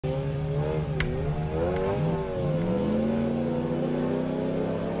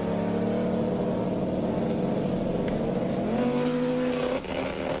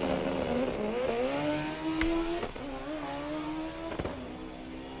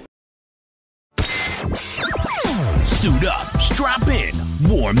Suit up, strap in,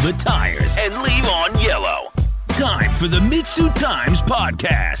 warm the tires, and leave on yellow. Time for the MitsuTimes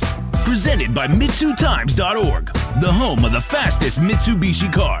podcast, presented by MitsuTimes.org, the home of the fastest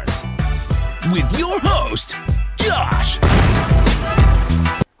Mitsubishi cars. With your host, Josh.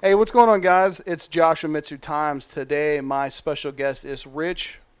 Hey, what's going on, guys? It's Josh of MitsuTimes. Today, my special guest is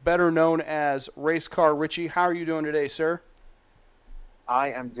Rich, better known as RaceCar Richie. How are you doing today, sir?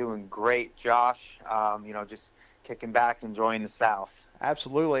 I am doing great, Josh. Just kicking back, enjoying the South.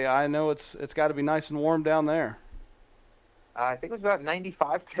 Absolutely. I know it's got to be nice and warm down there. I think it was about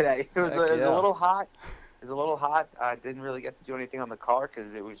 95 today. It was a little hot. It was a little hot. I didn't really get to do anything on the car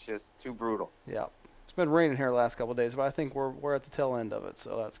because it was just too brutal. Yeah. It's been raining here the last couple of days, but I think we're at the tail end of it,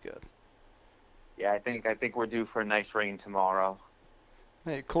 so that's good. Yeah, I think we're due for a nice rain tomorrow.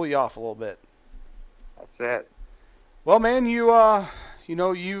 Hey, cool you off a little bit. That's it. Well, man, you've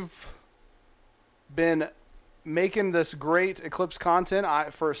been making this great Eclipse content.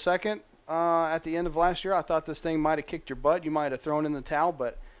 For a second, at the end of last year, I thought this thing might have kicked your butt. You might have thrown in the towel,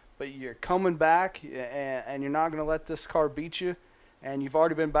 but you're coming back, and you're not going to let this car beat you. And you've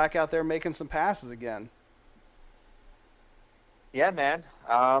already been back out there making some passes again. Yeah, man.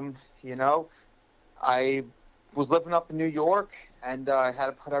 I was living up in New York, and I had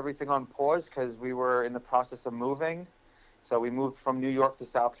to put everything on pause because we were in the process of moving. So we moved from New York to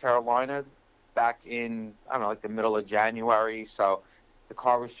South Carolina back in, the middle of January. So the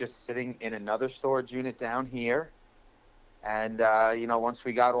car was just sitting in another storage unit down here. And, once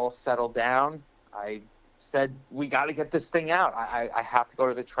we got all settled down, I said, we got to get this thing out. I have to go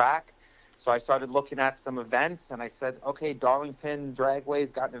to the track. So I started looking at some events, and I said, okay, Darlington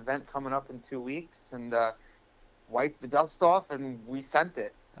Dragway's got an event coming up in 2 weeks, and wiped the dust off, and we sent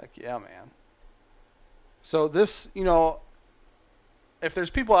it. Heck yeah, man. So this, if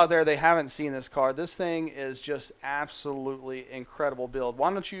there's people out there, they haven't seen this car, this thing is just absolutely incredible build.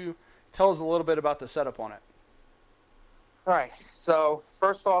 Why don't you tell us a little bit about the setup on it? All right. So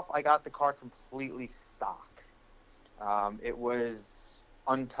first off, I got the car completely stock. It was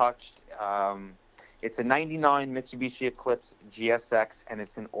untouched. It's a 99 Mitsubishi Eclipse GSX, and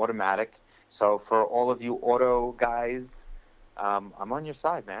it's an automatic. So for all of you auto guys, I'm on your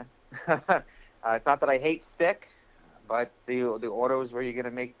side, man. It's not that I hate stick, but the auto is where you're going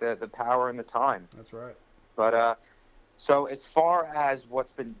to make the power and the time. That's right. But so as far as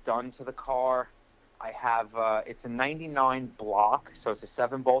what's been done to the car, I have it's a 99 block, so it's a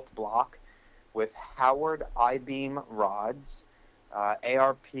 7-bolt block with Howard I-beam rods,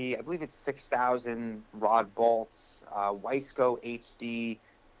 ARP, I believe it's 6,000 rod bolts, Wiseco HD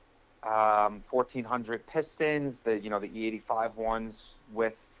 1400 pistons, the E85 ones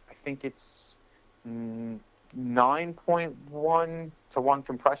with, I think it's 9.1 to 1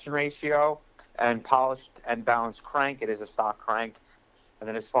 compression ratio, and polished and balanced crank. It is a stock crank. And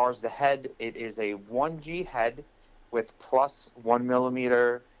then as far as the head, it is a 1G head with plus 1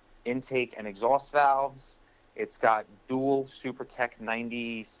 millimeter intake and exhaust valves. It's got dual SuperTech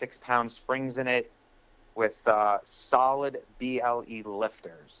 96-pound springs in it with solid BLE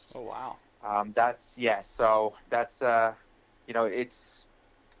lifters. Oh, wow. I'm not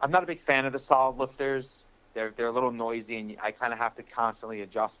a big fan of the solid lifters. They're a little noisy, and I kind of have to constantly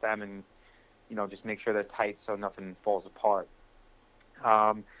adjust them and, just make sure they're tight so nothing falls apart.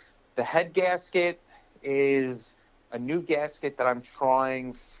 The head gasket is a new gasket that I'm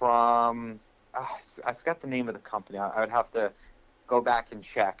trying from, I forgot the name of the company. I would have to go back and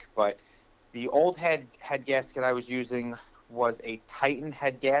check, but the old head gasket I was using was a Titan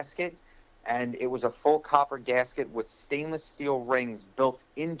head gasket, and it was a full copper gasket with stainless steel rings built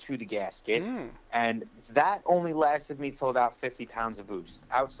into the gasket, and that only lasted me till about 50 pounds of boost.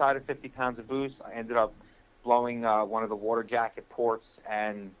 Outside of 50 pounds of boost, I ended up blowing one of the water jacket ports,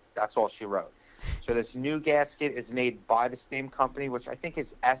 and that's all she wrote. So this new gasket is made by the same company, which I think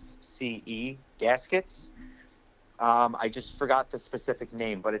is SCE Gaskets. I just forgot the specific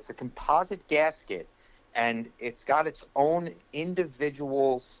name, but it's a composite gasket, and it's got its own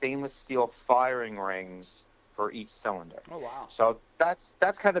individual stainless steel firing rings for each cylinder. Oh, wow. So that's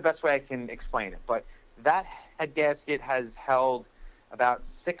kind of the best way I can explain it. But that head gasket has held about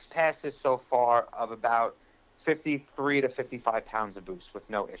 6 passes so far of about 53 to 55 pounds of boost with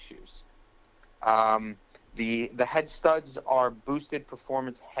no issues. The head studs are boosted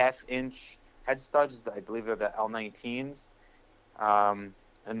performance 1/2-inch head studs. I believe they're the L19s.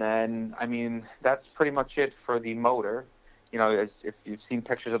 And then, that's pretty much it for the motor. If you've seen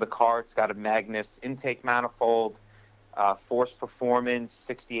pictures of the car, it's got a Magnus intake manifold, Force Performance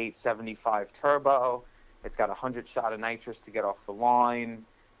 6875 turbo. It's got 100 shot of nitrous to get off the line.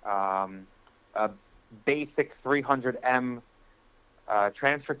 A basic 300M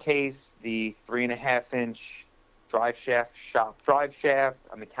transfer case, the 3.5-inch shop drive shaft,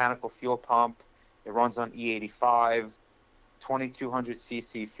 a mechanical fuel pump. It runs on E85,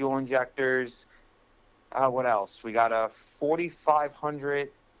 2200cc fuel injectors. What else? We got a 4500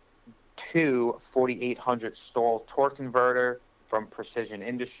 to 4800 stall torque converter from Precision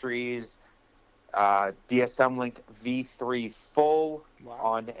Industries. DSM Link V3 full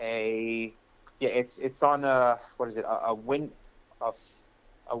on it's on a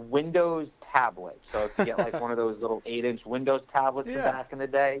Windows tablet. So if you get like one of those little 8-inch Windows tablets from back in the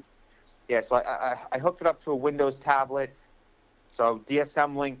day. Yeah, so I hooked it up to a Windows tablet. So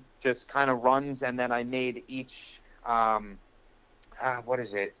DSM Link just kind of runs, and then I made each, like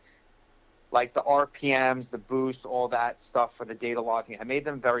the RPMs, the boost, all that stuff for the data logging. I made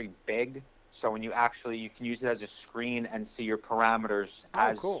them very big, so when you can use it as a screen and see your parameters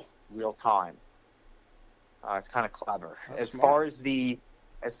real time. It's kind of clever. That's as smart.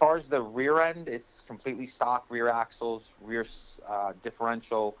 far as the rear end, it's completely stock rear axles, rear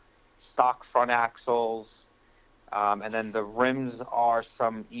differential, stock front axles. And then the rims are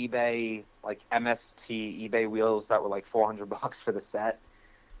some eBay, like MST eBay wheels that were like $400 for the set.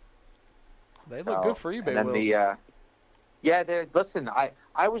 They look good for eBay wheels. Listen,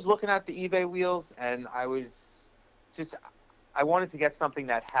 I was looking at the eBay wheels, and I wanted to get something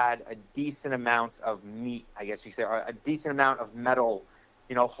that had a decent amount of meat, I guess you say, or a decent amount of metal,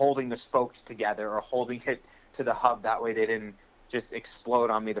 holding the spokes together or holding it to the hub. That way they didn't just explode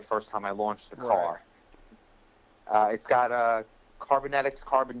on me the first time I launched the car. It's got Carbonetics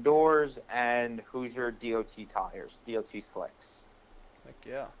carbon doors and Hoosier DOT tires, DOT slicks. Heck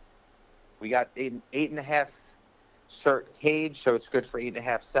yeah. We got 8.5 cert cage, so it's good for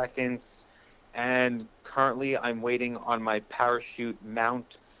 8.5 seconds. And currently I'm waiting on my parachute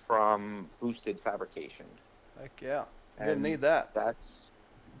mount from Boosted Fabrication. Heck yeah. You're going to need that.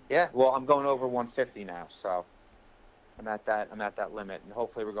 Well, I'm going over 150 now, so I'm at that limit, and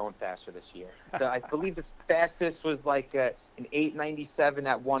hopefully we're going faster this year. I believe the fastest was like an 897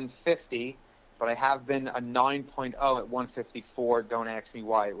 at 150, but I have been a 9.0 at 154. Don't ask me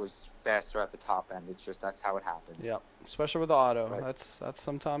why it was faster at the top end. It's just that's how it happened. Yeah, especially with the auto. Right. That's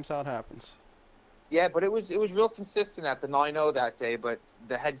sometimes how it happens. Yeah, but it was real consistent at the 9.0 that day, but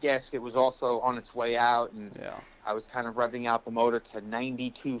the head gasket was also on its way out, and I was kind of revving out the motor to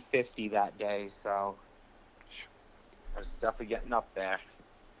 9250 that day, so I was definitely getting up there.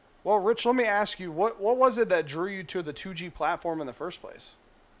 Well, Rich, let me ask you, what was it that drew you to the 2G platform in the first place?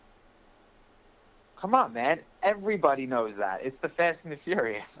 Come on, man. Everybody knows that. It's the Fast and the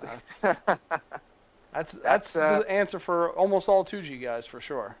Furious. That's the answer for almost all 2G guys, for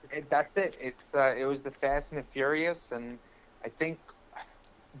sure. That's it. It was the Fast and the Furious, and I think...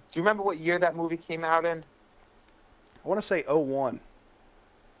 Do you remember what year that movie came out in? I want to say 01.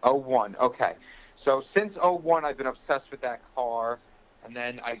 01, okay. So since 01, I've been obsessed with that car, and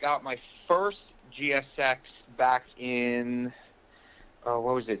then I got my first GSX back in,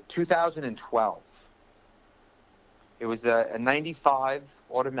 2012. It was a 95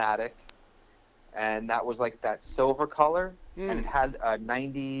 automatic, and that was like that silver color, and it had a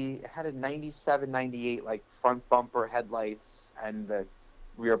 97, 98 like front bumper headlights and the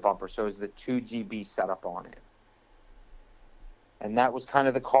rear bumper, so it was the 2GB setup on it. And that was kind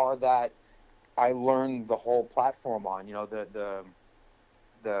of the car that I learned the whole platform on,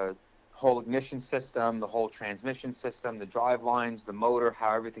 the whole ignition system, the whole transmission system, the drive lines, the motor,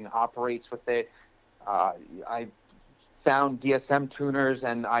 how everything operates with it. I found DSM tuners,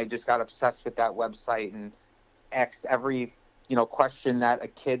 and I just got obsessed with that website and asked every, question that a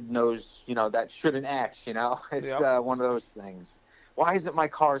kid knows, that shouldn't ask, It's one of those things. Why isn't my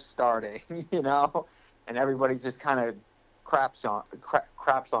car starting, And everybody's just kind of craps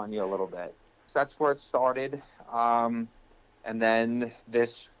on you a little bit. So that's where it started. And then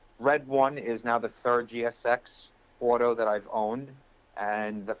this red one is now the third GSX auto that I've owned,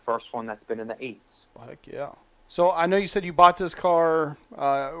 and the first one that's been in the 8s. Heck yeah. So I know you said you bought this car,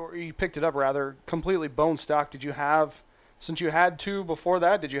 or you picked it up rather, completely bone stock. Did you have, since you had two before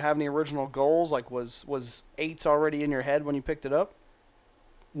that, did you have any original goals? Like was 8s already in your head when you picked it up?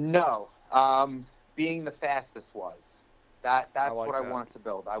 No. Being the fastest was. That's what I wanted to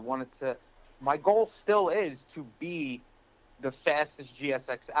build. My goal still is to be the fastest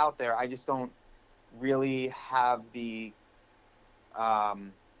GSX out there. I just don't really have the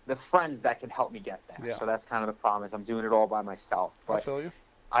friends that can help me get there. Yeah. So that's kind of the problem, is I'm doing it all by myself. But I feel you.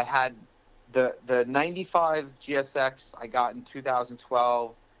 I had the 95 GSX I got in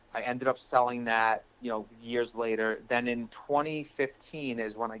 2012. I ended up selling that, years later. Then in 2015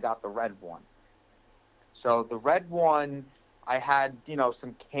 is when I got the red one. So the red one, I had,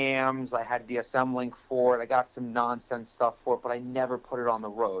 some cams. I had the assembling for it. I got some nonsense stuff for it, but I never put it on the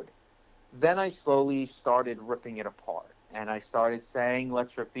road. Then I slowly started ripping it apart. And I started saying,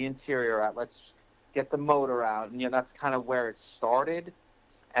 let's rip the interior out. Let's get the motor out. And, that's kind of where it started.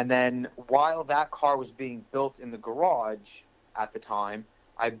 And then while that car was being built in the garage at the time,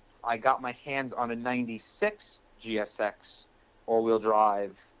 I got my hands on a 96 GSX all-wheel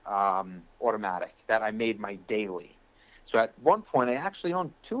drive automatic that I made my daily. So at one point, I actually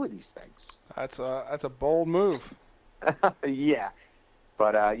owned 2 of these things. That's a bold move. Yeah.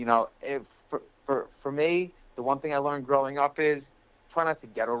 But, for me, the one thing I learned growing up is try not to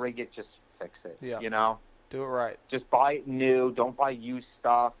ghetto rig it, just fix it, Yeah. Do it right. Just buy it new. Don't buy used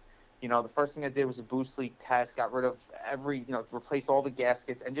stuff. The first thing I did was a boost leak test, got rid of replaced all the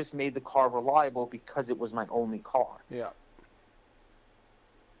gaskets, and just made the car reliable because it was my only car. Yeah.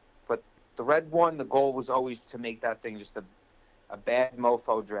 But the red one, the goal was always to make that thing just a bad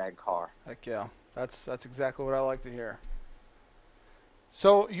mofo drag car. Heck yeah. That's exactly what I like to hear.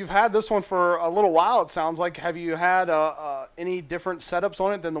 So you've had this one for a little while, it sounds like. Have you had any different setups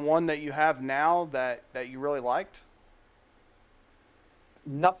on it than the one that you have now that you really liked?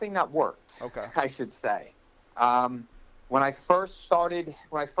 Nothing that worked. Okay. I should say. When I first started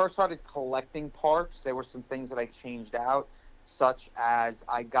collecting parts, there were some things that I changed out, such as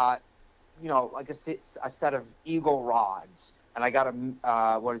I got, like a set of Eagle rods, and I got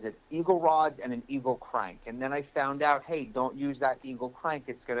Eagle rods and an Eagle crank. And then I found out, hey, don't use that Eagle crank.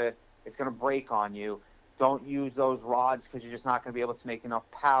 It's gonna break on you. Don't use those rods because you're just not gonna be able to make enough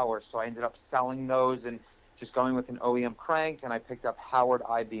power. So I ended up selling those and just going with an OEM crank. And I picked up Howard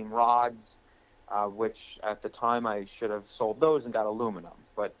I-beam rods, which at the time I should have sold those and got aluminum.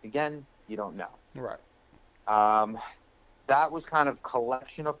 But again, you don't know. Right. That was kind of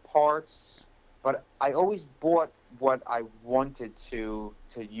collection of parts, but I always bought what I wanted to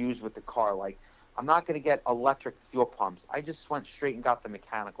use with the car. Like, I'm not going to get electric fuel pumps. I just went straight and got the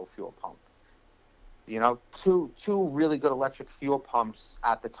mechanical fuel pump. Two really good electric fuel pumps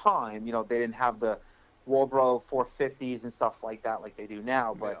at the time. They didn't have the Walbro 450s and stuff like that like they do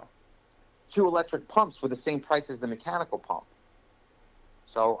now, but Yeah. 2 electric pumps were the same price as the mechanical pump.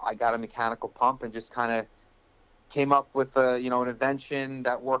 So I got a mechanical pump and just kind of came up with an invention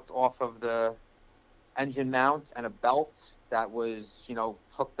that worked off of the engine mount and a belt that was,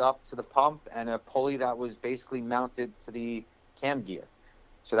 hooked up to the pump and a pulley that was basically mounted to the cam gear.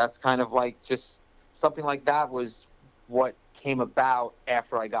 So that's kind of like just something like that was what came about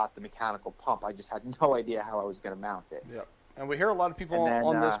after I got the mechanical pump. I just had no idea how I was going to mount it. Yeah. And we hear a lot of people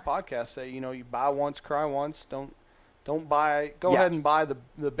on this podcast say, you buy once, cry once. Don't buy. Go ahead and buy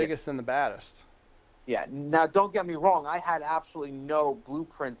the biggest and the baddest. Yeah. Now, don't get me wrong. I had absolutely no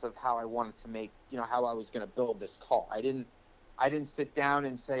blueprints of how I wanted to make, how I was going to build this car. I didn't sit down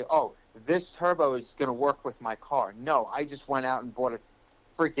and say, oh, this turbo is going to work with my car. No, I just went out and bought a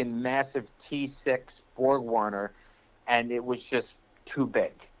freaking massive T6 BorgWarner, and it was just too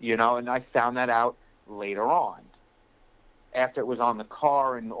big, and I found that out later on. After it was on the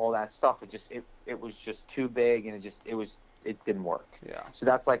car and all that stuff, it was just too big, and it didn't work. Yeah. So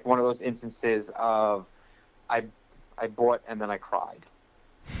that's like one of those instances of I bought and then I cried.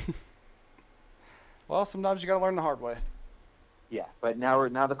 Well, sometimes you got to learn the hard way. Yeah, but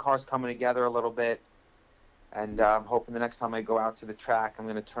now the car's coming together a little bit, and I'm hoping the next time I go out to the track, I'm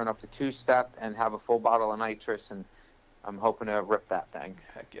going to turn up the 2-step and have a full bottle of nitrous, and I'm hoping to rip that thing.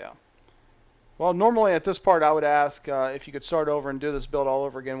 Heck yeah. Well, normally at this part, I would ask if you could start over and do this build all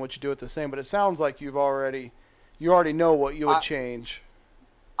over again, would you do it the same? But it sounds like you already know what you would change.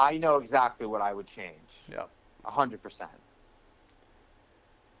 I know exactly what I would change. Yeah. 100%.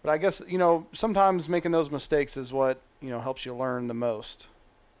 But I guess, sometimes making those mistakes is what, helps you learn the most.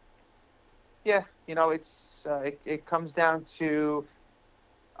 Yeah, it comes down to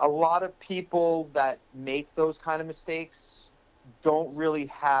a lot of people that make those kind of mistakes don't really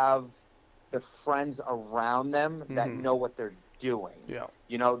have the friends around them that know what they're doing. Yeah.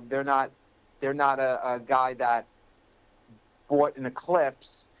 They're not a guy that bought an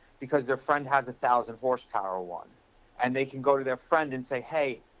Eclipse because their friend has 1,000 horsepower one, and they can go to their friend and say,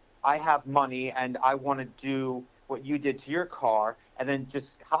 hey, I have money and I want to do what you did to your car, and then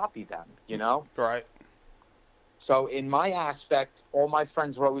just copy them, Right. So in my aspect, all my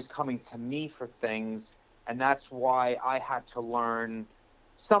friends were always coming to me for things, and that's why I had to learn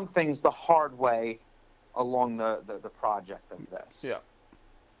some things the hard way along the project of this. Yeah.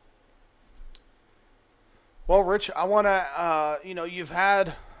 Well, Rich, I want to, you've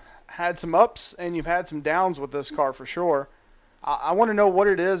had some ups and you've had some downs with this car for sure. I want to know what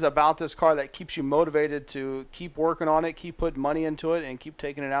it is about this car that keeps you motivated to keep working on it, keep putting money into it, and keep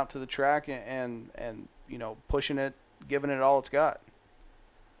taking it out to the track and you know, pushing it, giving it all it's got.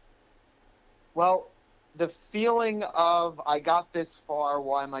 Well, the feeling of I got this far,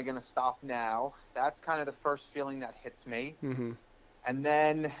 why am I going to stop now? That's kind of the first feeling that hits me. Mm-hmm. And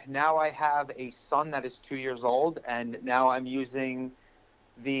then now I have a son that is 2 years old, and now I'm using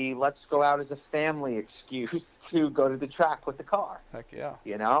the let's go out as a family excuse to go to the track with the car. Heck yeah.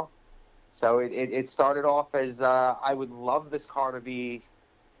 You know? So it started off as I would love this car to be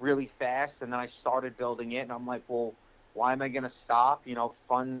really fast, and then I started building it, and I'm like, well, why am I going to stop? You know,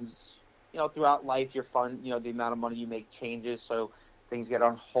 funds, you know, throughout life, your fund, you know, the amount of money you make changes, so things get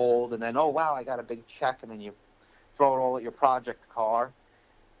on hold, and then, oh, wow, I got a big check, and then you throw it all at your project car.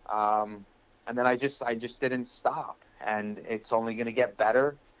 And then I just didn't stop, and it's only going to get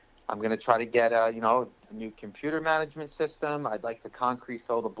better. I'm going to try to get a new computer management system. I'd like to concrete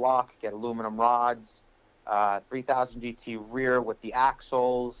fill the block, get aluminum rods, 3000 GT rear with the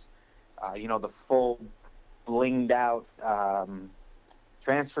axles, the full blinged out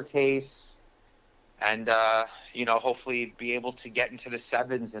transfer case, and hopefully be able to get into the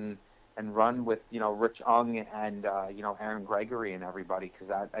sevens and run with Rich Ung and Aaron Gregory and everybody,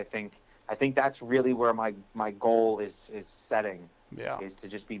 because I think that's really where my goal is setting. Yeah. Is to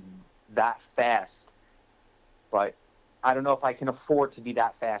just be that fast, but I don't know if I can afford to be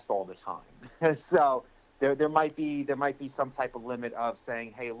that fast all the time. So there might be some type of limit of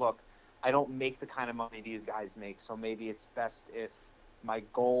saying, hey, look, I don't make the kind of money these guys make, so maybe it's best if my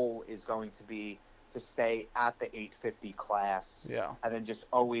goal is going to be to stay at the 850 class. Yeah. And then just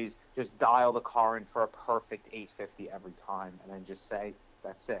always just dial the car in for a perfect 850 every time, and then just say,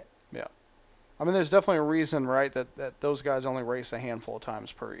 that's it. Yeah. I mean, there's definitely a reason, right, that those guys only race a handful of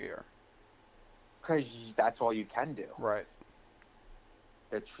times per year. Because that's all you can do. Right.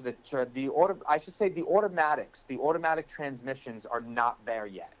 I should say the automatics, the automatic transmissions are not there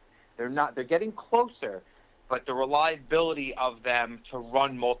yet. They're getting closer, but the reliability of them to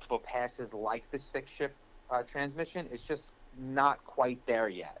run multiple passes like the stick-shift transmission is just not quite there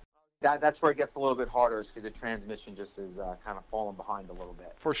yet. That's where it gets a little bit harder, is because the transmission just is kind of falling behind a little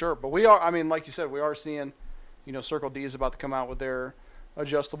bit. For sure. But we are, I mean, like you said, we are seeing, Circle D is about to come out with their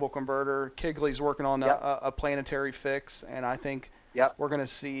adjustable converter. Kigley's working on a planetary fix, and I think we're going to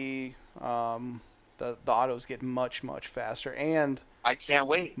see the autos get much, much faster and I can't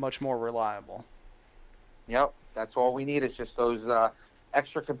wait. Much more reliable. Yep, that's all we need is just those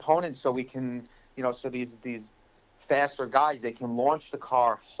extra components, so we can, so these faster guys, they can launch the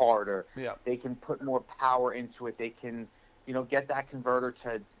car harder. Yeah. They can put more power into it. They can, get that converter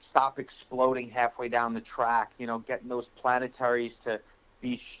to stop exploding halfway down the track. Getting those planetaries to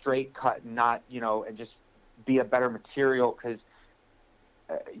be straight cut and not, and just be a better material, because,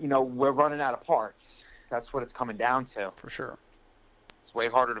 we're running out of parts. That's what it's coming down to. For sure. It's way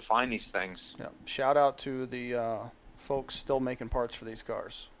harder to find these things. Yeah. Shout out to the folks still making parts for these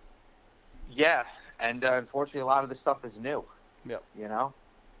cars. Yeah, and unfortunately, a lot of this stuff is new. Yep.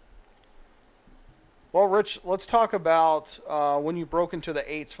 Well, Rich, let's talk about when you broke into the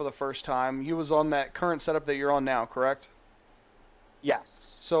 8s for the first time. You was on that current setup that you're on now, correct?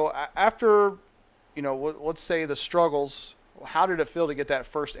 Yes. So after, let's say the struggles, how did it feel to get that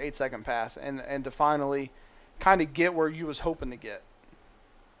first 8-second pass and to finally kind of get where you was hoping to get?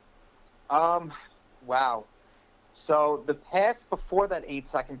 Wow. So the pass before that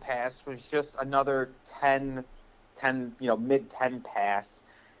 8-second pass was just another 10, mid-10 pass.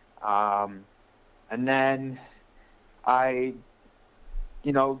 And then I,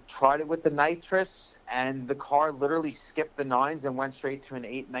 tried it with the nitrous, and the car literally skipped the 9s and went straight to an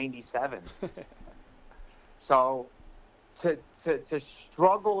 897. So to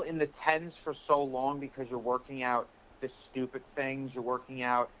struggle in the 10s for so long because you're working out the stupid things, you're working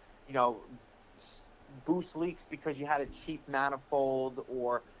out, boost leaks because you had a cheap manifold,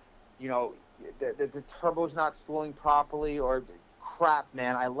 or the turbo's not spooling properly, or crap,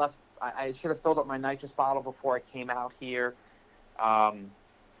 man, I should have filled up my nitrous bottle before I came out here.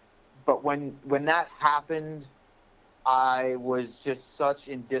 But when that happened, I was just such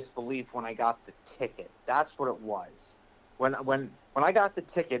in disbelief when I got the ticket. That's what it was. When I got the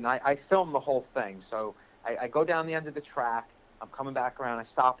ticket, and I filmed the whole thing, so I go down the end of the track, I'm coming back around, I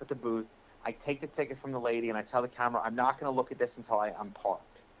stop at the booth, I take the ticket from the lady, and I tell the camera, I'm not going to look at this until I'm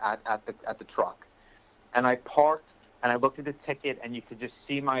parked at the truck. And I parked, and I looked at the ticket, and you could just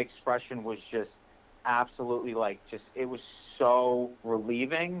see my expression was just absolutely it was so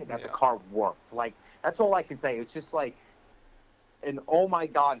relieving that the car worked. Like, that's all I can say. It's just like an oh my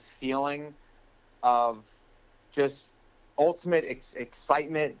God feeling of just ultimate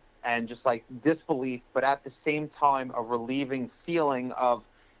excitement and just like disbelief, but at the same time a relieving feeling of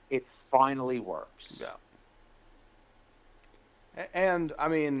it finally works. Yeah. And I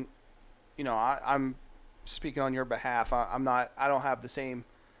mean, you know, I'm speaking on your behalf. I don't have the same.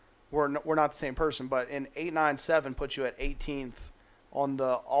 We're not the same person, but in 897 puts you at 18th on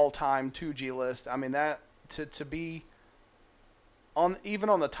the all-time 2G list. I mean, that to be on even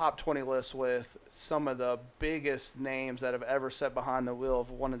on the top 20 list with some of the biggest names that have ever sat behind the wheel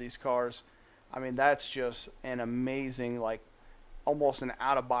of one of these cars. I mean, that's just an amazing, like almost an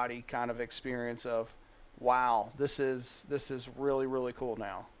out-of-body kind of experience of, wow, this is really, really cool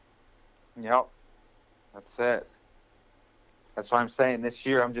now. Yep, that's it. That's why I'm saying this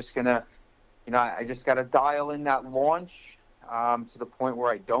year I'm just going to, you know, I just got to dial in that launch to the point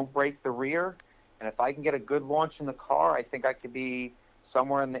where I don't break the rear. And if I can get a good launch in the car, I think I could be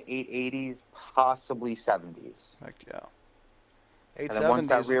somewhere in the 880s, possibly 70s. Heck yeah.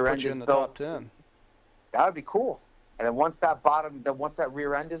 870s will put you in the top 10. That would be cool. And then once that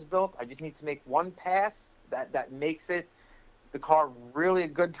rear end is built, I just need to make one pass that makes it the car really a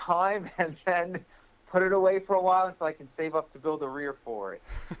good time, and then put it away for a while until I can save up to build a rear for it.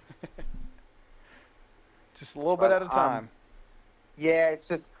 Just a little bit at a time. Yeah, it's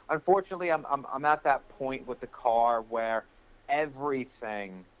just unfortunately I'm at that point with the car where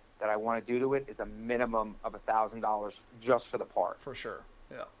everything that I want to do to it is a minimum of $1,000 just for the part. For sure.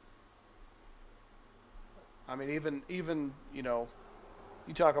 Yeah. I mean, even you know,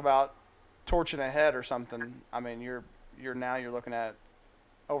 you talk about torching ahead or something. I mean, you're looking at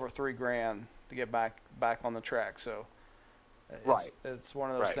over $3,000 to get back on the track. So it's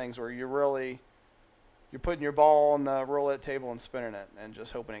one of those things where you're putting your ball on the roulette table and spinning it and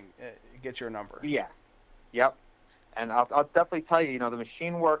just hoping it gets your number. Yeah. Yep. And I'll definitely tell you, you know, the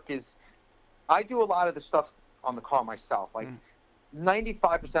machine work is, I do a lot of the stuff on the car myself. Like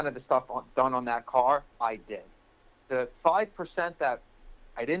 95% of the stuff done on that car, I did. The 5% that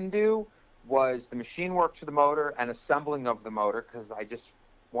I didn't do was the machine work to the motor and assembling of the motor, because I just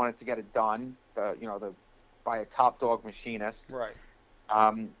wanted to get it done, by a top dog machinist. Right.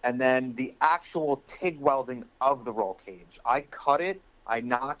 And then the actual TIG welding of the roll cage. I cut it, I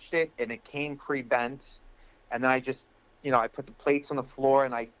notched it, and it came pre-bent. And then I just, you know, I put the plates on the floor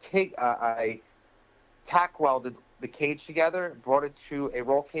and I tack welded the cage together, brought it to a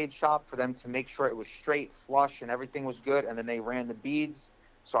roll cage shop for them to make sure it was straight, flush, and everything was good. And then they ran the beads.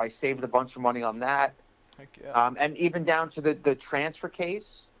 So I saved a bunch of money on that. Heck yeah. And even down to the transfer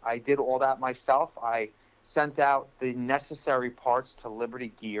case, I did all that myself. I sent out the necessary parts to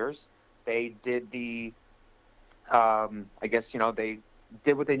Liberty Gears. They did they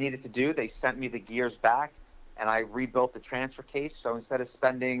did what they needed to do. They sent me the gears back, and I rebuilt the transfer case. So instead of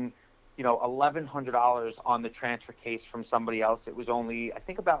spending, you know, $1,100 on the transfer case from somebody else, it was only, I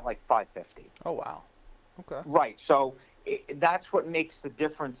think, about like $550. Oh, wow. Okay. Right. So that's what makes the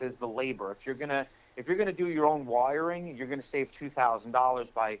difference, is the labor. If you're gonna do your own wiring, you're gonna save $2,000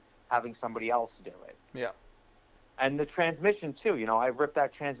 by having somebody else do it. Yeah. And the transmission too. You know, I ripped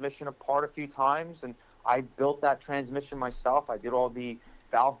that transmission apart a few times, and I built that transmission myself. I did all the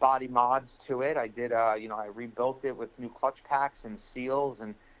valve body mods to it. I did, I rebuilt it with new clutch packs and seals,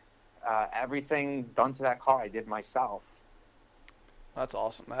 and everything done to that car I did myself. That's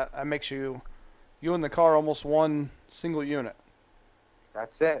awesome. That makes you and the car almost one single unit.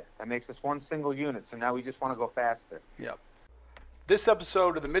 That's it. That makes us one single unit. So now we just want to go faster. Yep. This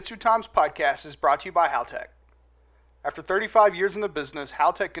episode of the MitsuTimes podcast is brought to you by Haltech. After 35 years in the business,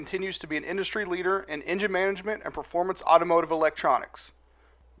 Haltech continues to be an industry leader in engine management and performance automotive electronics.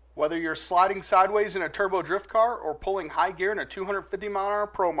 Whether you're sliding sideways in a turbo drift car or pulling high gear in a 250-mile-an-hour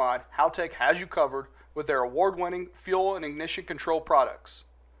Pro Mod, Haltech has you covered with their award-winning fuel and ignition control products.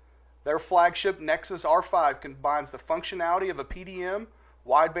 Their flagship Nexus R5 combines the functionality of a PDM,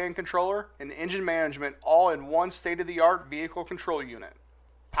 wideband controller, and engine management all in one state-of-the-art vehicle control unit.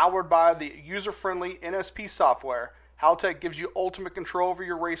 Powered by the user-friendly NSP software, Haltech gives you ultimate control over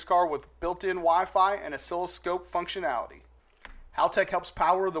your race car with built-in Wi-Fi and oscilloscope functionality. Haltech helps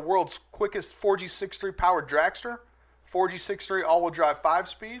power the world's quickest 4G63 powered dragster, 4G63 all-wheel drive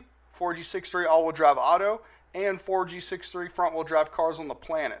 5-speed, 4G63 all-wheel drive auto, and 4G63 front-wheel drive cars on the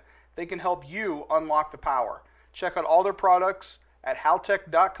planet. They can help you unlock the power. Check out all their products at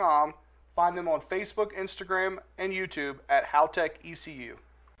haltech.com. Find them on Facebook, Instagram, and YouTube at Haltech ECU.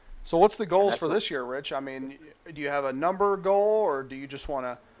 So what's the goals for this year, Rich? I mean, do you have a number goal, or do you just want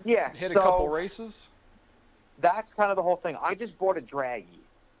to hit a couple races? That's kind of the whole thing. I just bought a draggy.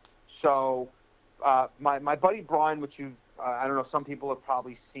 So my buddy Brian, which you've I don't know, some people have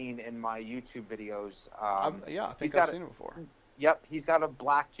probably seen in my YouTube videos. Yeah, I think I've seen it before. Yep, he's got a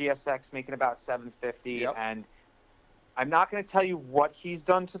black GSX making about 750, Yep. and I'm not going to tell you what he's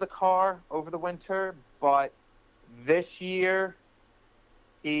done to the car over the winter, but this year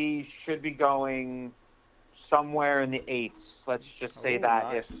he should be going somewhere in the 8s. Let's just say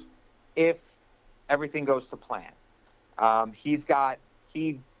that nice. if everything goes to plan.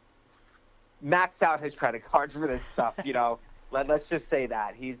 He maxed out his credit cards for this stuff, you know. Let's just say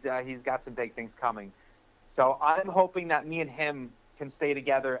that. He's got some big things coming. So I'm hoping that me and him can stay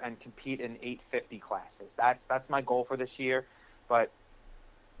together and compete in 850 classes. That's my goal for this year. But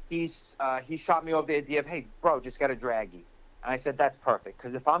he shot me over the idea of, hey, bro, just get a draggy. And I said, that's perfect.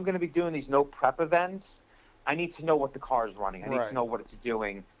 Because if I'm going to be doing these no prep events, I need to know what the car is running. I need to know what it's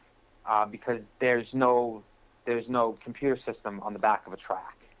doing because there's no computer system on the back of a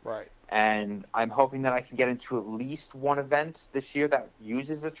track. Right. And I'm hoping that I can get into at least one event this year that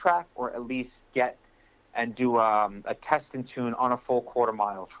uses a track, or at least get and do a test and tune on a full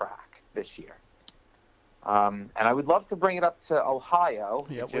quarter-mile track this year. And I would love to bring it up to Ohio.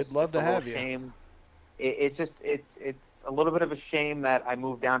 Yeah, we'd love to have you. It's a little bit of a shame that I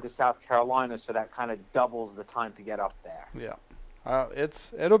moved down to South Carolina, so that kind of doubles the time to get up there. Yeah.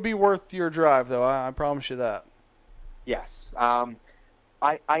 It'll be worth your drive, though. I promise you that. Yes.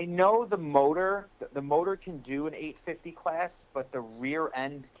 I know the motor can do an 850 class, but the rear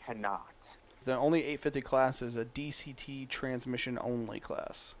end cannot. The only 850 class is a DCT transmission only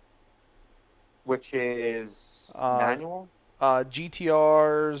class, which is manual.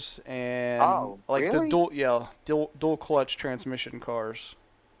 GTRs and really? the dual clutch transmission cars.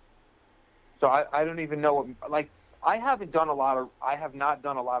 So I don't even know what, I have not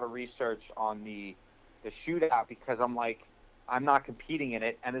done a lot of research on the shootout because I'm not competing in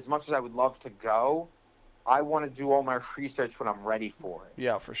it, and as much as I would love to go, I want to do all my research when I'm ready for it.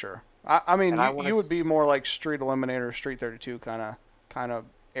 Yeah, for sure. I mean, you would be more like Street Eliminator, Street 32 kind of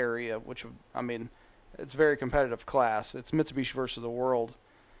area, which it's a very competitive class. It's Mitsubishi versus the world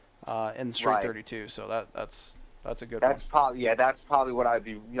in Street 32, so that's a good one. That's probably what I'd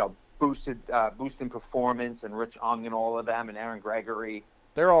be, boosting performance, and Rich Ung and all of them, and Aaron Gregory.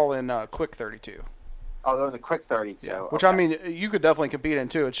 They're all in Quick 32. Oh, they're in the Quick 32. Yeah, which you could definitely compete in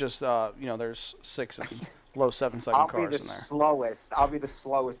too. It's just there's 6 and low 7-second cars in there. I'll be the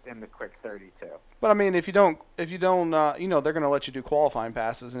slowest in the Quick 32. But I mean, if you don't, they're going to let you do qualifying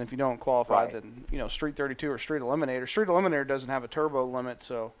passes, and if you don't qualify, then Street 32 or Street Eliminator. Street Eliminator doesn't have a turbo limit,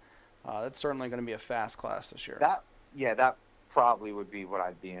 so that's certainly going to be a fast class this year. That probably would be what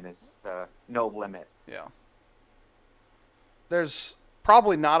I'd be in, is the no limit. Yeah. There's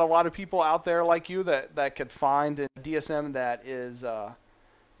probably not a lot of people out there like you that could find a DSM that is,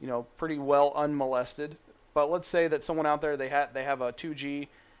 pretty well unmolested. But let's say that someone out there, they have a 2G,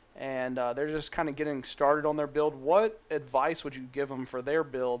 and they're just kind of getting started on their build. What advice would you give them for their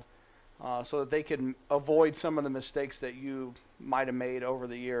build so that they can avoid some of the mistakes that you might have made over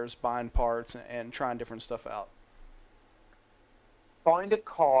the years buying parts and trying different stuff out? Find a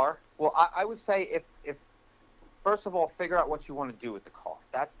car. Well, I would say if first of all, figure out what you want to do with the car.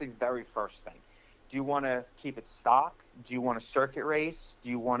 That's the very first thing. Do you want to keep it stock? Do you want to circuit race? Do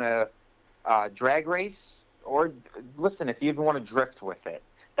you want to drag race? Or listen, if you even want to drift with it,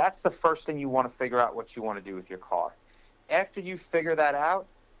 that's the first thing you want to figure out what you want to do with your car. After you figure that out,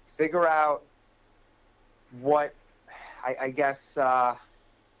 figure out what, I guess,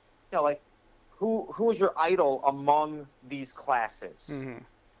 who is your idol among these classes? Mm-hmm.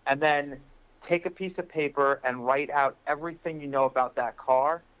 And then take a piece of paper and write out everything you know about that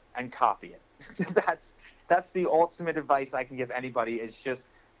car and copy it. That's the ultimate advice I can give anybody, is just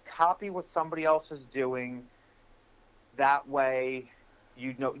copy what somebody else is doing. That way,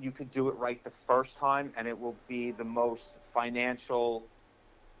 you could do it right the first time, and it will be the most financial,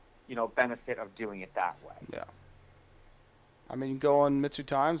 benefit of doing it that way. Yeah. I mean, you go on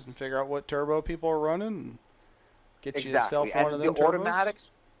MitsuTimes and figure out what turbo people are running and get yourself one of them turbos.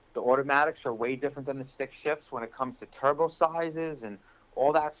 The automatics are way different than the stick shifts when it comes to turbo sizes and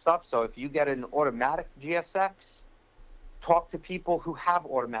all that stuff. So if you get an automatic GSX, talk to people who have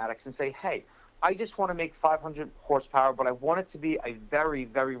automatics and say, hey, I just want to make 500 horsepower, but I want it to be a very,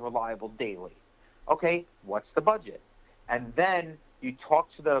 very reliable daily. Okay, what's the budget? And then you talk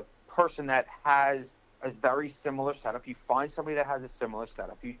to the person that has a very similar setup. You find somebody that has a similar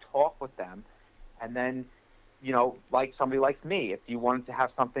setup. You talk with them, and then, like somebody like me, if you wanted to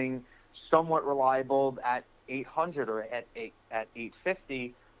have something somewhat reliable at 800 or at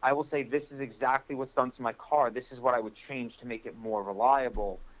 850, I will say, this is exactly what's done to my car. This is what I would change to make it more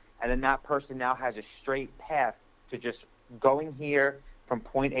reliable. And then that person now has a straight path to just going here from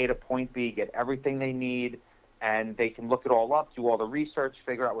point A to point B, get everything they need, and they can look it all up, do all the research,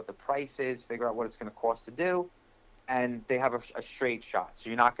 figure out what the price is, figure out what it's going to cost to do, and they have a straight shot. So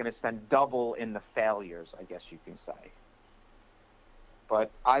you're not going to spend double in the failures, I guess you can say.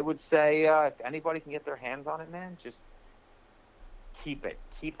 But I would say if anybody can get their hands on it, man, just keep it.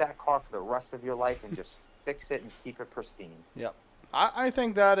 Keep that car for the rest of your life and just fix it and keep it pristine. Yep. I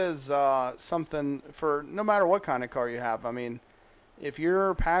think that is something for no matter what kind of car you have. I mean, if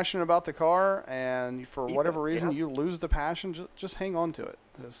you're passionate about the car and for whatever reason you lose the passion, just hang on to it.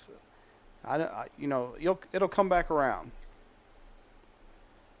 It'll come back around.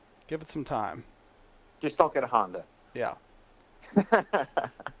 Give it some time. Just don't get a Honda. Yeah.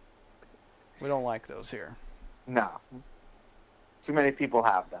 We don't like those here. No. Too many people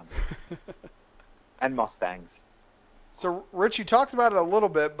have them. And Mustangs. So, Rich, you talked about it a little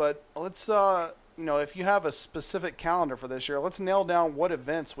bit, but let's, if you have a specific calendar for this year, let's nail down what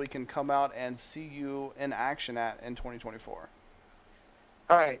events we can come out and see you in action at in 2024.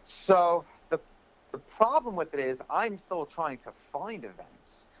 All right. So, the problem with it is I'm still trying to find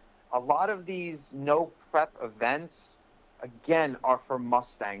events. A lot of these no-prep events, again, are for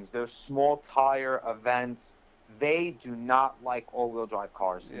Mustangs. They're small tire events. They do not like all-wheel drive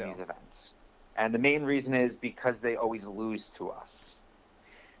cars in these events. And the main reason is because they always lose to us.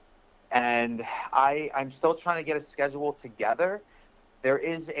 And I'm still trying to get a schedule together. There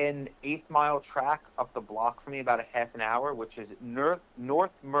is an 8th-mile track up the block for me, about a half an hour, which is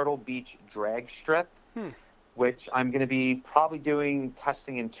North Myrtle Beach Drag Strip, which I'm going to be probably doing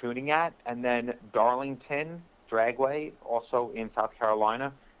testing and tuning at. And then Darlington Dragway, also in South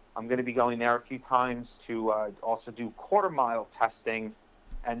Carolina. I'm going to be going there a few times to also do quarter-mile testing.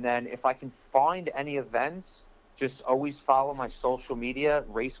 And then if I can find any events, just always follow my social media,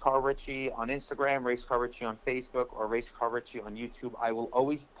 RaceCar Richie on Instagram, RaceCar Richie on Facebook, or RaceCar Richie on YouTube. I will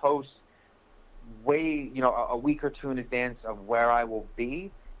always post a week or two in advance of where I will be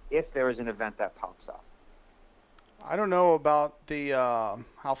if there is an event that pops up. I don't know about the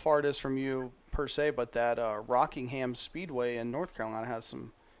how far it is from you per se, but that Rockingham Speedway in North Carolina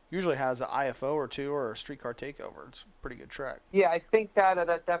usually has an IFO or two or a streetcar takeover. It's a pretty good track. Yeah, I think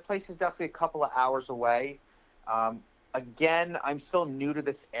that place is definitely a couple of hours away. Again, I'm still new to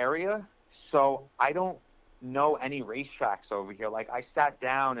this area, so I don't know any racetracks over here. Like, I sat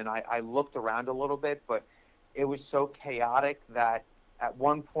down and I looked around a little bit, but it was so chaotic that at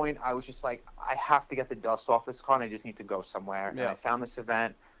one point I was just like, I have to get the dust off this car and I just need to go somewhere. Yeah. And I found this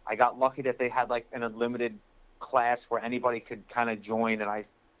event. I got lucky that they had like an unlimited class where anybody could kind of join, and I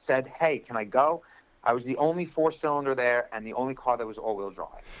said, hey, can I go? I was the only 4-cylinder there and the only car that was all-wheel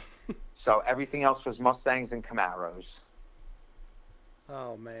drive. So everything else was Mustangs and Camaros.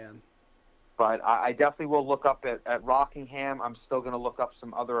 Oh, man. But I definitely will look up at Rockingham. I'm still going to look up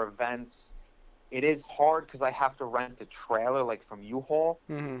some other events. It is hard because I have to rent a trailer, like from U-Haul.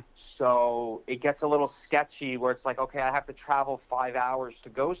 Mm-hmm. So it gets a little sketchy where it's like, okay, I have to travel 5 hours to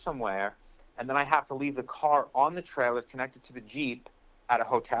go somewhere, and then I have to leave the car on the trailer connected to the Jeep at a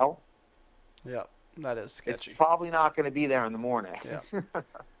hotel. Yeah, that is sketchy. It's probably not going to be there in the morning. Yeah.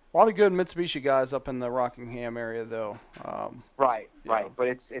 A lot of good Mitsubishi guys up in the Rockingham area, though. Right. But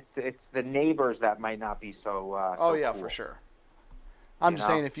it's the neighbors that might not be so. Oh yeah, cool. For sure. I'm just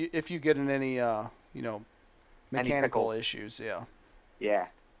saying if you get in any mechanical issues, yeah. Yeah.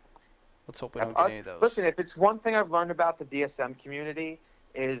 Let's hope we don't get any of those. Listen, if it's one thing I've learned about the DSM community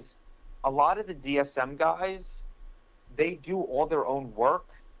is a lot of the DSM guys, they do all their own work,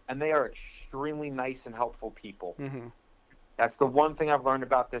 and they are extremely nice and helpful people. Mm-hmm. That's the one thing I've learned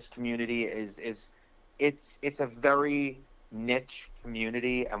about this community is it's a very niche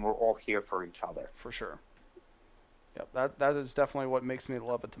community, and we're all here for each other. For sure. Yep, that is definitely what makes me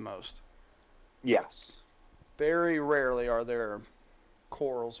love it the most. Yes. Very rarely are there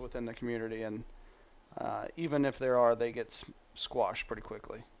quarrels within the community, and even if there are, they get squashed pretty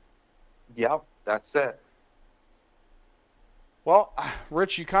quickly. Yep, that's it. Well,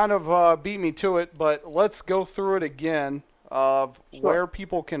 Rich, you kind of beat me to it, but let's go through it again of where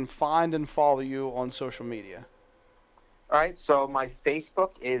people can find and follow you on social media. All right, so my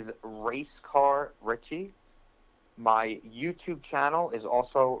Facebook is RaceCar Richie. My YouTube channel is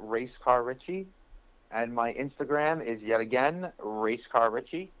also RaceCar Richie. And my Instagram is, yet again, RaceCar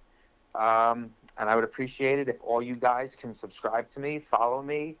Richie. And I would appreciate it if all you guys can subscribe to me, follow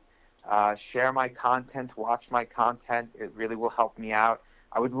me, share my content, watch my content. It really will help me out.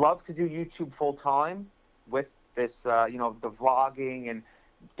 I would love to do YouTube full-time with this, the vlogging and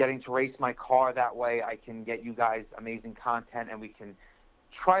getting to race my car. That way I can get you guys amazing content, and we can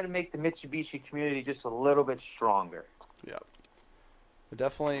try to make the Mitsubishi community just a little bit stronger. Yep.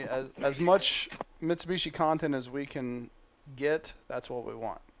 Definitely, as much Mitsubishi content as we can get, that's what we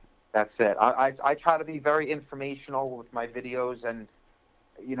want. That's it. I try to be very informational with my videos, and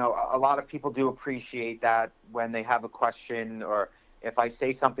a lot of people do appreciate that when they have a question, or if I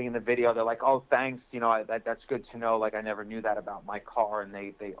say something in the video, they're like, "Oh, thanks. That's good to know. Like, I never knew that about my car," and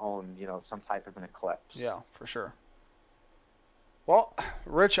they own some type of an Eclipse. Yeah, for sure. Well,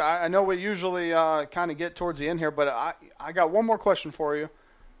 Rich, I know we usually kind of get towards the end here, but I got one more question for you.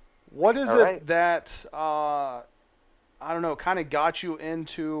 What is it that I don't know, kind of got you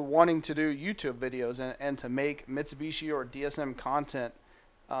into wanting to do YouTube videos and to make Mitsubishi or DSM content?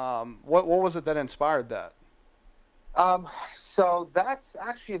 What was it that inspired that? So that's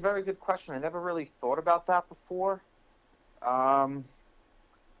actually a very good question. I never really thought about that before. I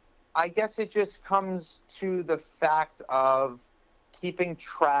guess it just comes to the fact of keeping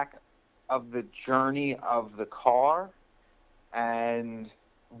track of the journey of the car and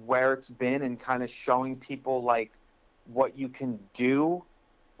where it's been, and kind of showing people like what you can do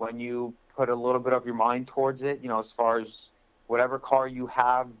when you put a little bit of your mind towards it, as far as whatever car you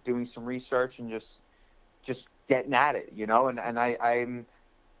have, doing some research and just getting at it, and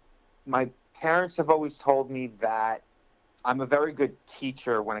my parents have always told me that I'm a very good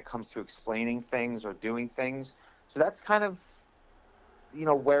teacher when it comes to explaining things or doing things. So that's kind of,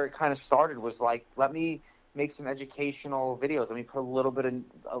 where it kind of started, was like, let me make some educational videos. Let me put a little bit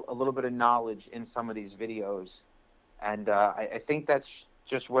of knowledge in some of these videos. And I think that's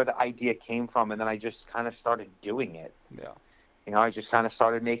just where the idea came from. And then I just kind of started doing it. Yeah. I just kind of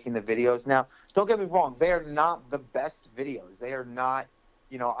started making the videos. Now, don't get me wrong. They are not the best videos. They are not,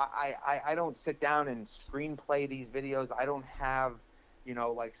 I don't sit down and screenplay these videos. I don't have,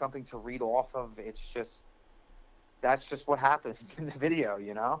 like something to read off of. It's just, that's just what happens in the video,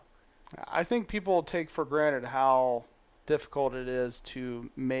 I think people take for granted how difficult it is to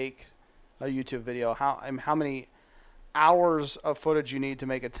make a YouTube video. How many hours of footage you need to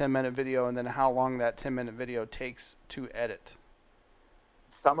make a 10-minute video, and then how long that 10-minute video takes to edit.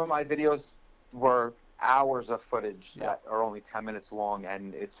 Some of my videos were hours of footage that are only 10 minutes long,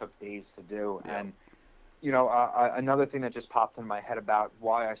 and it took days to do. Yeah. And, another thing that just popped in my head about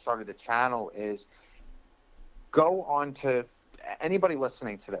why I started the channel is go on to, anybody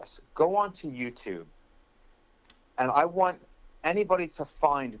listening to this, go on to YouTube, and I want anybody to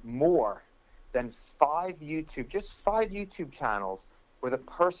find more than 5 YouTube channels where the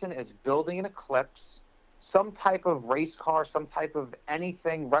person is building an Eclipse, some type of race car, some type of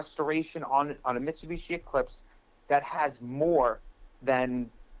anything, restoration on a Mitsubishi Eclipse that has more than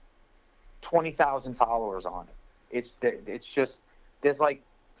 20,000 followers on it. It's just, there's like,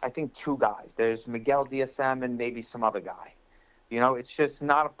 I think 2 guys. There's Miguel DSM and maybe some other guy. It's just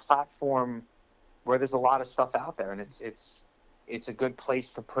not a platform where there's a lot of stuff out there, and it's a good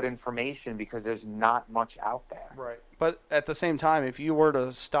place to put information because there's not much out there. Right. But at the same time, if you were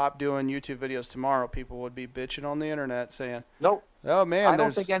to stop doing YouTube videos tomorrow, people would be bitching on the internet saying, "Nope, oh man, I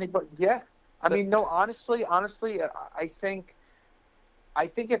don't think anybody." Yeah, I mean, no. Honestly, I think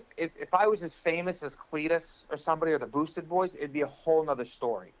if I was as famous as Cletus or somebody, or the Boosted Boys, it'd be a whole nother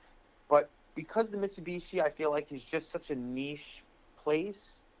story. But because the Mitsubishi, I feel like, is just such a niche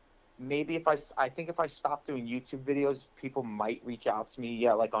place. Maybe if I stop doing YouTube videos, people might reach out to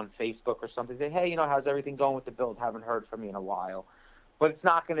me, like on Facebook or something, say, hey, how's everything going with the build? Haven't heard from you in a while. But it's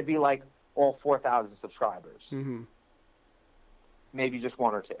not going to be like all 4,000 subscribers. Mm-hmm. Maybe just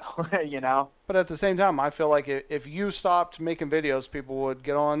 1 or 2, But at the same time, I feel like if you stopped making videos, people would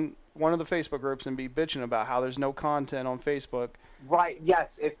get on one of the Facebook groups and be bitching about how there's no content on Facebook. Right,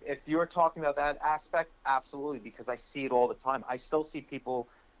 yes. If you were talking about that aspect, absolutely, because I see it all the time. I still see people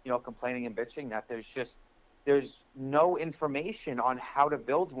complaining and bitching that there's no information on how to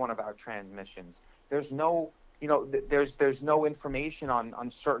build one of our transmissions. There's no, there's no information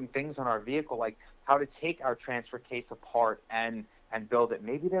on certain things on our vehicle, like how to take our transfer case apart and build it.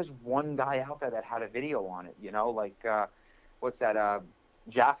 Maybe there's one guy out there that had a video on it, like, what's that,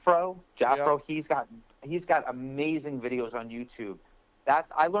 Jaffro? Yep. He's got amazing videos on YouTube.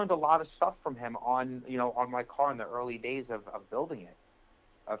 I learned a lot of stuff from him on my car in the early days of building it,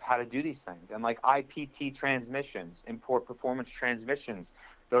 of how to do these things. And like IPT transmissions, import performance transmissions,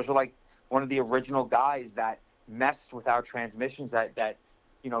 those are like one of the original guys that messed with our transmissions, that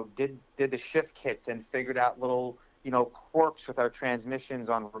did the shift kits and figured out little quirks with our transmissions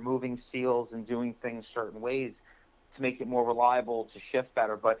on removing seals and doing things certain ways to make it more reliable, to shift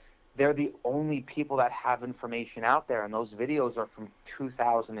better. But they're the only people that have information out there, and those videos are from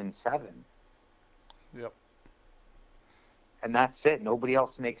 2007. Yep. And that's it. Nobody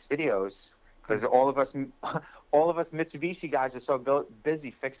else makes videos. because all of us Mitsubishi guys are so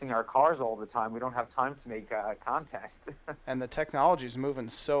busy fixing our cars all the time. We don't have time to make content. And the technology is moving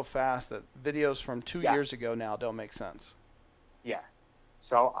so fast that videos from 2 Yes. years ago now don't make sense. Yeah.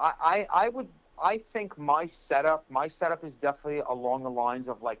 So I think my setup is definitely along the lines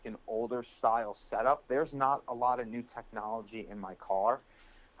of like an older style setup. There's not a lot of new technology in my car.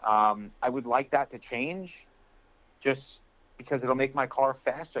 I would like that to change, just because it'll make my car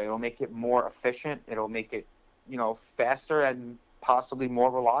faster. It'll make it more efficient. It'll make it, faster and possibly more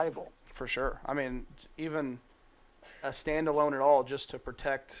reliable. For sure. I mean, even a standalone at all just to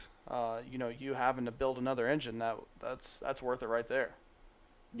protect, you having to build another engine, that's worth it right there.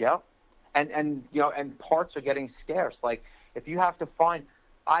 Yeah. And parts are getting scarce. Like, if you have to find,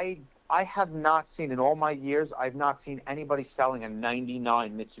 I have not seen, in all my years, I've not seen anybody selling a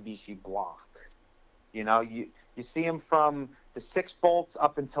 99 Mitsubishi block. You see them from the 6 bolts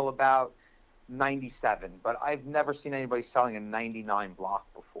up until about 97, but I've never seen anybody selling a 99 block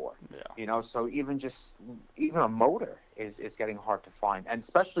before. Yeah. So even a motor is getting hard to find, and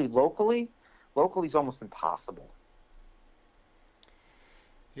especially locally is almost impossible.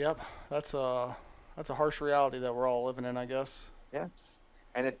 Yep, that's a harsh reality that we're all living in, I guess. Yes.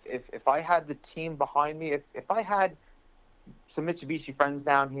 And if I had the team behind me, if I had some Mitsubishi friends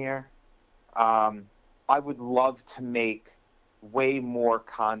down here, I would love to make way more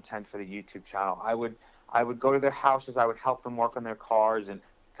content for the YouTube channel. I would go to their houses, I would help them work on their cars, and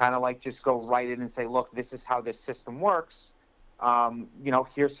kind of like just go right in and say, look, this is how this system works.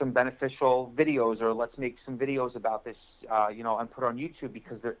 Here's some beneficial videos, or let's make some videos about this, and put on YouTube,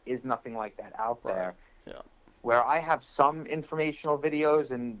 because there is nothing like that out there. Right. Yeah. Where I have some informational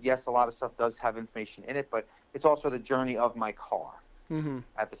videos, and yes, a lot of stuff does have information in it, but it's also the journey of my car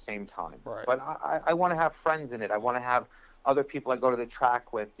at the same time. Right. But I want to have friends in it. I want to have other people I go to the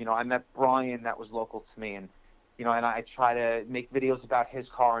track with. I met Brian, that was local to me, and I try to make videos about his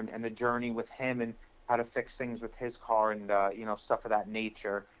car and the journey with him, and how to fix things with his car, and stuff of that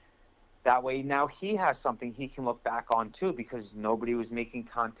nature. That way now he has something he can look back on too, because nobody was making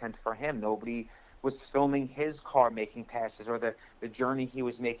content for him. Nobody was filming his car making passes, or the journey he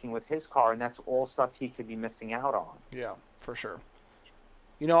was making with his car, and that's all stuff he could be missing out on. Yeah, for sure.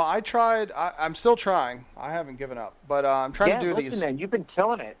 I'm still trying. I haven't given up, but I'm trying to do these. Man, you've been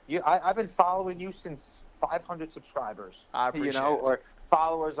killing it. I've been following you since 500 subscribers. I appreciate it. Or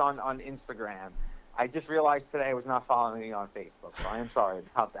followers on Instagram. I just realized today I was not following you on Facebook, so I am sorry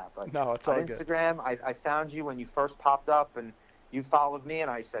about that. But no, it's all on Instagram, I found you when you first popped up, and you followed me,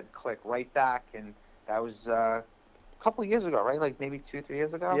 and I said click right back, and that was a couple of years ago, right? Like maybe 2-3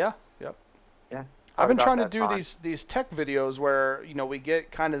 years ago. Yeah. Yep. Yeah. I've been trying to do these tech videos where we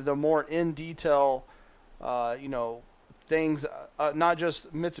get kind of the more in detail, things, not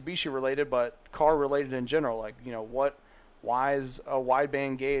just Mitsubishi related, but car related in general. Like why is a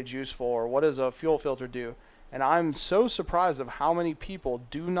wideband gauge useful, or what does a fuel filter do? And I'm so surprised of how many people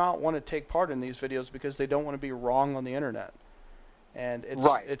do not want to take part in these videos because they don't want to be wrong on the internet. And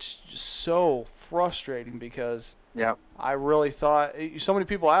it's just so frustrating, because I really thought, so many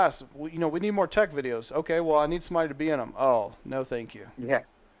people ask, we need more tech videos. Okay, well, I need somebody to be in them. Oh, no, thank you. Yeah.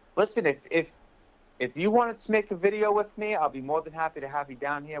 Listen, if you wanted to make a video with me, I'll be more than happy to have you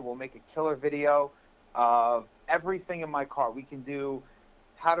down here. We'll make a killer video of everything in my car. We can do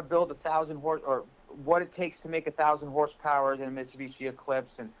how to build 1,000 horse, or what it takes to make 1,000 horsepower in a Mitsubishi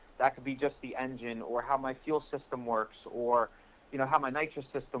Eclipse, and that could be just the engine, or how my fuel system works, or how my nitrous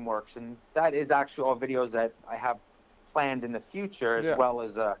system works. And that is actually all videos that I have planned in the future, as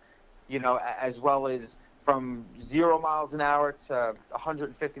well as from 0 miles an hour to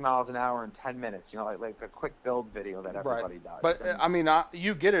 150 miles an hour in 10 minutes, like a quick build video that everybody does. But I mean,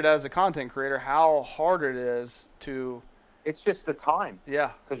 you get it as a content creator, how hard it is to... It's just the time.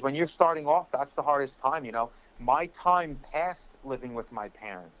 Yeah. Because when you're starting off, that's the hardest time, My time passed living with my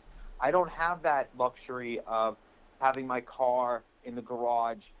parents. I don't have that luxury of having my car in the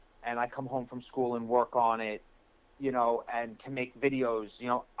garage, and I come home from school and work on it, and can make videos.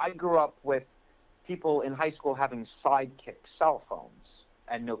 I grew up with people in high school having Sidekick cell phones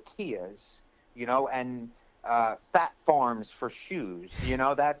and Nokias, and Fat Farms for shoes.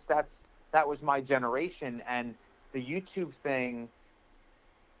 That was my generation, and the YouTube thing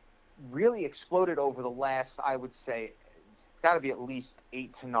really exploded over the last, I would say, it's got to be at least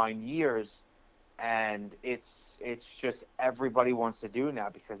 8 to 9 years. And it's just everybody wants to do it now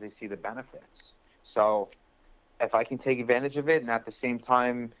because they see the benefits. So if I can take advantage of it, and at the same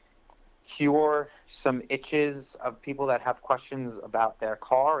time cure some itches of people that have questions about their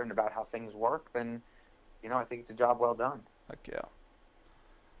car and about how things work, then I think it's a job well done. Heck yeah.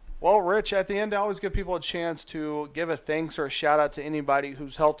 Well, Rich, at the end, I always give people a chance to give a thanks or a shout out to anybody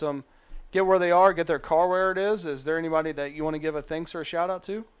who's helped them get where they are, get their car where it is. Is there anybody that you want to give a thanks or a shout out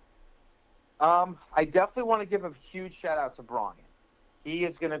to? I definitely want to give a huge shout out to Brian. He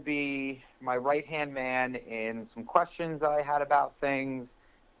is going to be my right-hand man in some questions that I had about things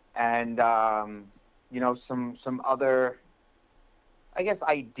and, some other, I guess,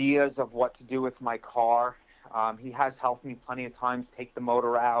 ideas of what to do with my car. He has helped me plenty of times take the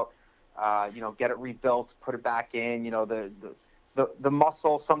motor out, get it rebuilt, put it back in, the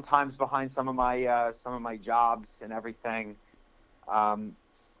muscle sometimes behind some of my jobs and everything.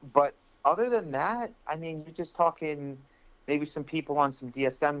 But other than that, I mean, you're just talking maybe some people on some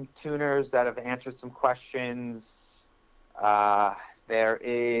DSM tuners that have answered some questions. There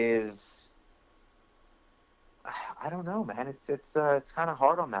is, I don't know, man. It's kind of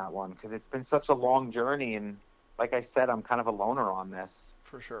hard on that one because it's been such a long journey, and like I said, I'm kind of a loner on this.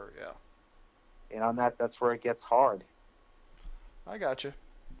 For sure, yeah. And on that's where it gets hard. I got you.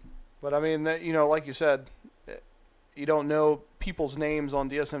 But I mean, like you said, you don't know people's names on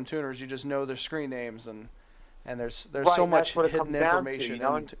DSM tuners. You just know their screen names, and there's right, so much hidden information.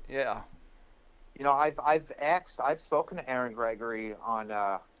 To, yeah. I've spoken to Aaron Gregory on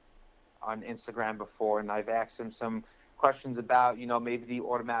Instagram before, and I've asked him some questions about maybe the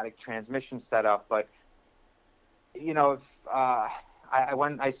automatic transmission setup. But if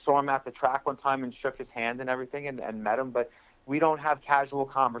I saw him at the track one time and shook his hand and everything and met him, but we don't have casual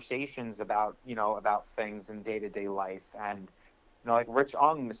conversations about things in day-to-day life. And like Rich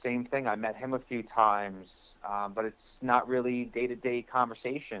Ung, the same thing. I met him a few times, but it's not really day-to-day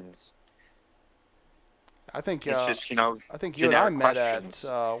conversations. I think it's just I think you and I met at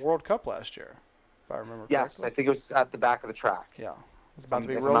World Cup last year, if I remember correctly. Yes, I think it was at the back of the track. Yeah, I was about to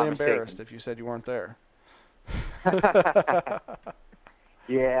be really embarrassed if you said you weren't there.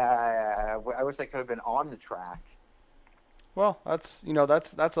 Yeah, I wish I could have been on the track. Well, that's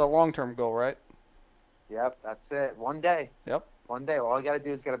a long-term goal, right? Yep, that's it. One day. Yep. One day. All I got to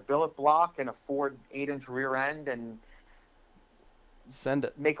do is get a billet block and a Ford 8-inch rear end and send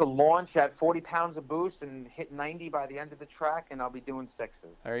it. Make a launch at 40 pounds of boost and hit 90 by the end of the track, and I'll be doing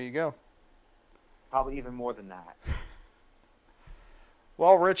sixes. There you go. Probably even more than that.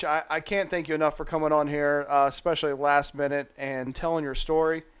 Well, Rich, I can't thank you enough for coming on here, especially last minute, and telling your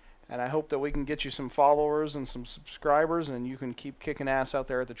story. And I hope that we can get you some followers and some subscribers, and you can keep kicking ass out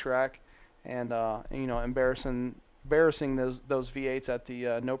there at the track, and embarrassing those V8s at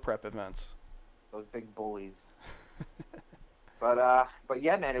the no prep events. Those big bullies. But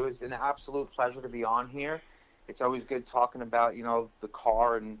yeah, man, it was an absolute pleasure to be on here. It's always good talking about the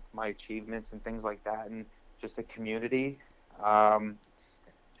car and my achievements and things like that, and just the community.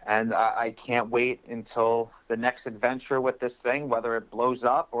 And I can't wait until the next adventure with this thing, whether it blows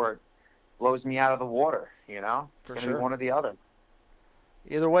up or it blows me out of the water, For it's sure. Be one or the other.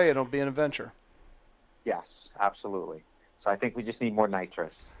 Either way, it'll be an adventure. Yes, absolutely. So I think we just need more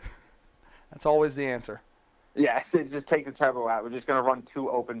nitrous. That's always the answer. Yeah, just take the turbo out. We're just going to run 2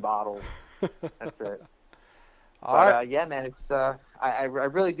 open bottles. That's it. All right. Yeah, man, it's I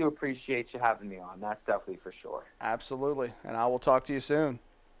really do appreciate you having me on. That's definitely for sure. Absolutely. And I will talk to you soon.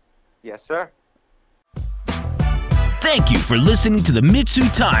 Yes, sir. Thank you for listening to the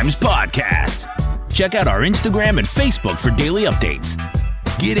MitsuTimes podcast. Check out our Instagram and Facebook for daily updates.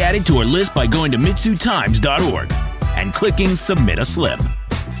 Get added to our list by going to MitsuTimes.org and clicking Submit a Slip.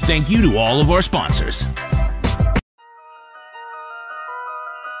 Thank you to all of our sponsors.